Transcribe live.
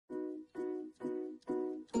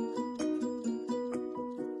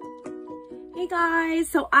Hey guys,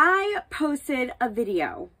 so I posted a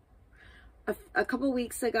video a couple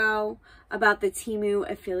weeks ago about the Temu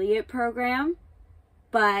affiliate program,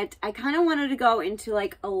 but I kind of wanted to go into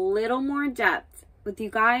like a little more depth with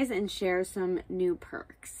you guys and share some new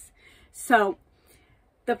perks. So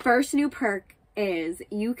the first new perk is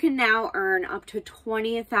you can now earn up to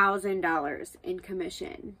 $20,000 in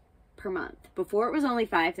commission per month. Before it was only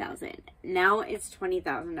 $5,000. Now it's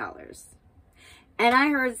 $20,000. And I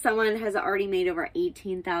heard someone has already made over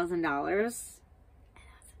 $18,000. That's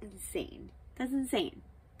insane. That's insane.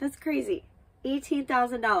 That's crazy.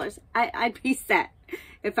 $18,000. I'd be set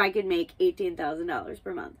if I could make $18,000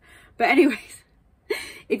 per month. But anyways,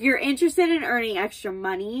 if you're interested in earning extra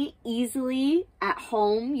money easily at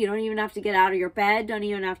home, you don't even have to get out of your bed, don't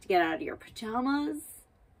even have to get out of your pajamas,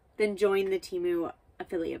 then join the Temu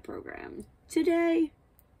affiliate program today.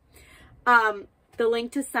 The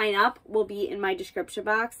link to sign up will be in my description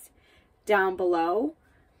box down below.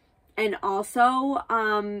 And also,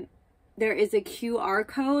 there is a QR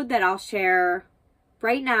code that I'll share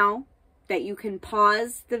right now that you can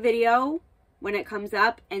pause the video when it comes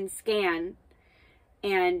up and scan,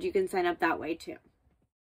 and you can sign up that way too.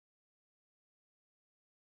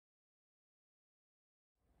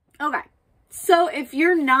 Okay, so if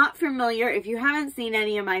you're not familiar, if you haven't seen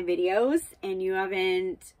any of my videos and you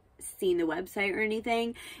haven't seen the website or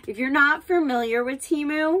anything, if you're not familiar with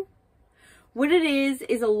Temu, what it is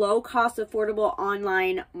a low-cost, affordable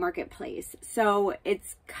online marketplace. So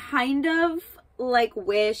it's kind of like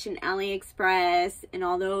Wish and AliExpress and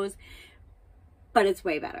all those, but it's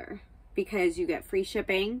way better because you get free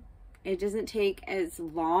shipping. It doesn't take as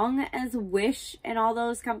long as Wish and all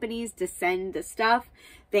those companies to send the stuff.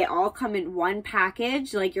 They all come in one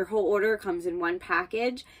package, like your whole order comes in one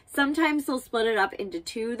package. Sometimes they'll split it up into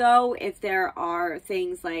two though, if there are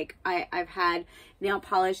things like, I've had nail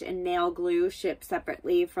polish and nail glue shipped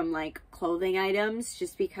separately from like clothing items,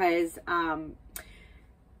 just because the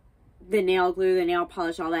nail glue, the nail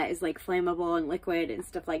polish, all that is like flammable and liquid and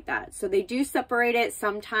stuff like that. So they do separate it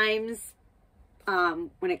sometimes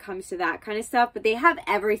when it comes to that kind of stuff, but they have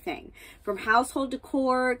everything from household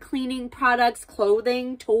decor, cleaning products,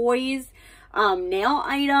 clothing, toys, nail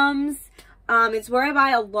items. It's where I buy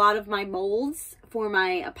a lot of my molds for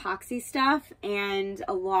my epoxy stuff and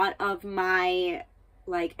a lot of my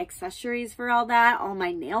like accessories for all that. All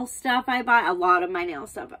my nail stuff I buy, a lot of my nail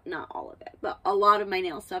stuff, not all of it, but a lot of my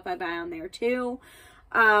nail stuff I buy on there too.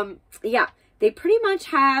 Yeah, they pretty much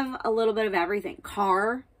have a little bit of everything.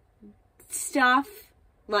 Car stuff,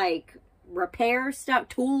 like repair stuff,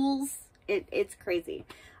 tools. It's crazy.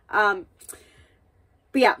 But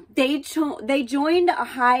yeah, they joined a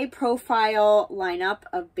high profile lineup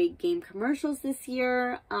of big game commercials this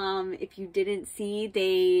year. If you didn't see,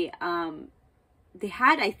 they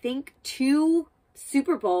had, I think, 2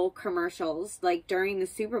 Super Bowl commercials like during the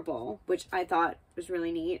Super Bowl, which I thought was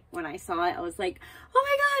really neat. When I saw it, I was like, oh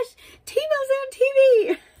my gosh, Temu's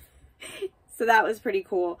on TV. So that was pretty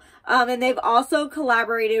cool. And they've also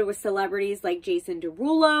collaborated with celebrities like Jason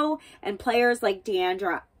Derulo and players like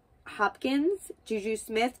DeAndre Hopkins, Juju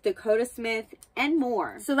Smith, Dakota Smith, and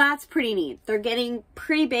more. So that's pretty neat. They're getting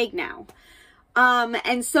pretty big now.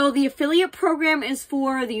 And so the affiliate program is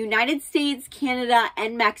for the United States, Canada,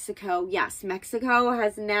 and Mexico. Yes, Mexico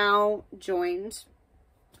has now joined.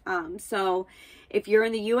 So if you're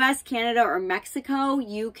in the US, Canada, or Mexico,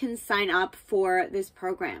 you can sign up for this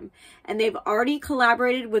program. And they've already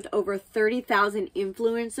collaborated with over 30,000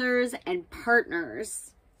 influencers and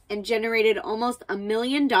partners and generated almost $1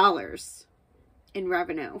 million in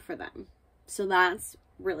revenue for them. So that's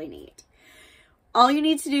really neat. All you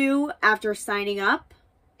need to do after signing up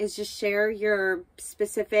is just share your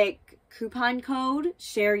specific coupon code,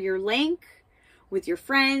 share your link with your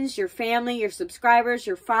friends, your family, your subscribers,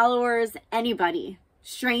 your followers, anybody,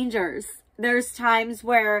 strangers. There's times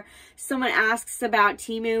where someone asks about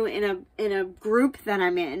Temu in a group that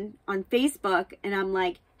I'm in on Facebook, and I'm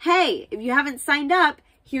like, hey, if you haven't signed up,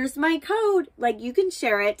 here's my code. Like, you can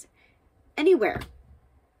share it anywhere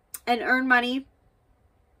and earn money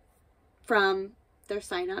from their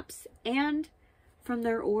signups and from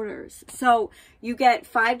their orders. So you get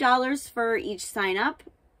 $5 for each sign up,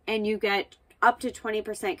 and you get up to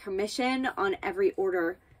 20% commission on every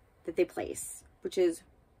order that they place, which is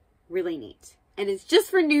really neat. And it's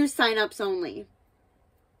just for new signups only.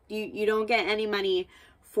 You don't get any money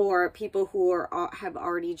for people who have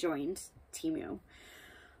already joined Temu.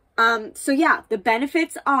 So yeah, the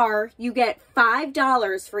benefits are you get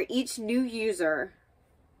 $5 for each new user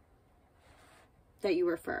that you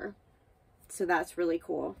refer. So that's really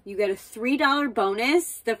cool. You get a $3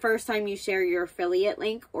 bonus the first time you share your affiliate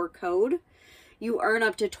link or code. You earn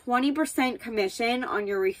up to 20% commission on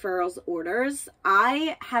your referrals orders.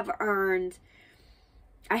 I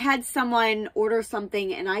had someone order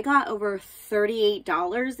something and I got over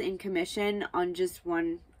 $38 in commission on just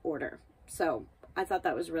one order. So I thought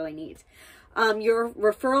that was really neat. Your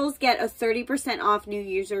referrals get a 30% off new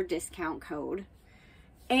user discount code.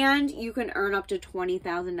 And you can earn up to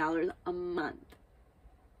 $20,000 a month.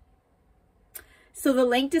 So the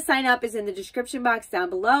link to sign up is in the description box down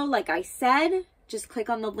below. Like I said, just click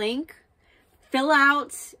on the link, fill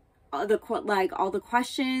out all the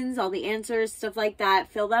questions, all the answers, stuff like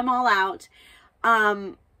that. Fill them all out.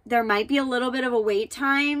 There might be a little bit of a wait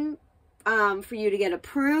time for you to get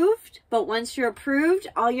approved. But once you're approved,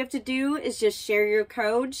 all you have to do is just share your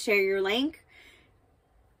code, share your link.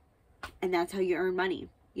 And that's how you earn money.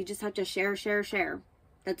 You just have to share, share, share.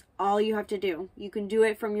 That's all you have to do. You can do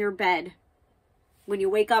it from your bed. When you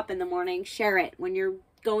wake up in the morning, share it. When you're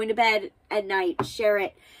going to bed at night, share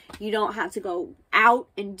it. You don't have to go out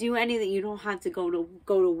and do anything. You don't have to go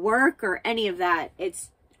to work or any of that.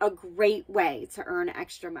 It's a great way to earn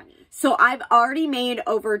extra money. So I've already made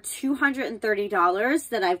over $230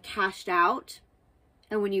 that I've cashed out.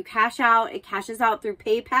 And when you cash out, it cashes out through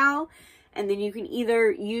PayPal. And then you can either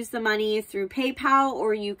use the money through PayPal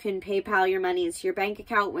or you can PayPal your money into your bank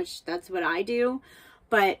account, which that's what I do.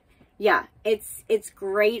 But yeah, it's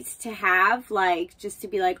great to have, like, just to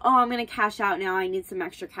be like, oh, I'm going to cash out now. I need some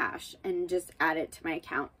extra cash, and just add it to my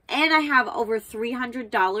account. And I have over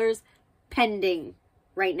 $300 pending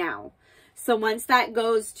right now. So once that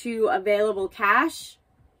goes to available cash,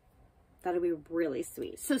 that'll be really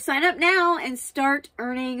sweet. So sign up now and start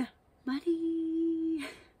earning money.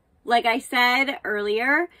 Like I said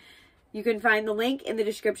earlier, you can find the link in the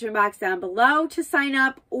description box down below to sign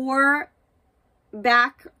up, or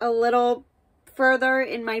back a little further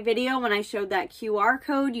in my video when I showed that QR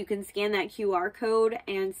code. You can scan that QR code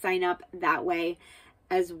and sign up that way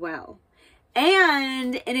as well.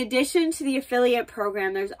 And in addition to the affiliate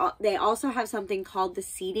program, they also have something called the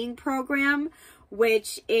seeding program,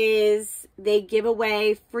 which is they give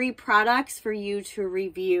away free products for you to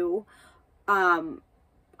review on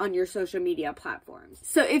your social media platforms.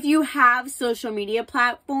 So if you have social media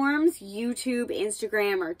platforms, YouTube,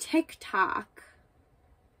 Instagram, or TikTok,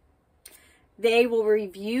 they will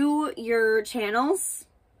review your channels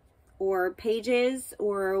or pages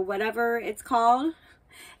or whatever it's called.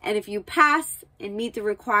 And if you pass and meet the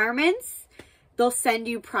requirements, they'll send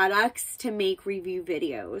you products to make review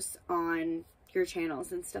videos on your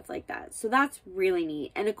channels and stuff like that. So that's really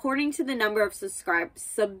neat. And according to the number of subscribers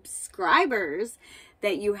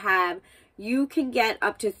that you have, you can get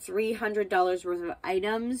up to $300 worth of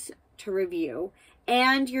items to review.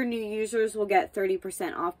 And your new users will get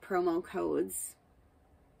 30% off promo codes.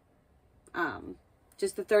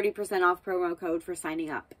 Just the 30% off promo code for signing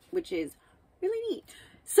up, which is really neat.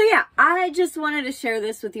 So yeah, I just wanted to share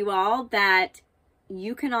this with you all, that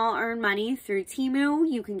you can all earn money through Temu.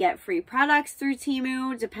 You can get free products through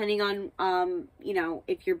Temu, depending on, you know,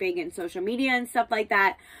 if you're big in social media and stuff like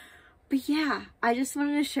that. But yeah, I just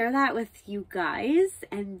wanted to share that with you guys.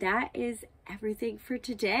 And that is everything for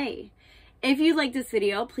today. If you like this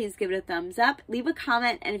video, please give it a thumbs up, leave a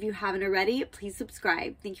comment, and if you haven't already, please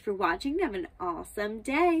subscribe. Thank you for watching. Have an awesome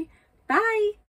day. Bye.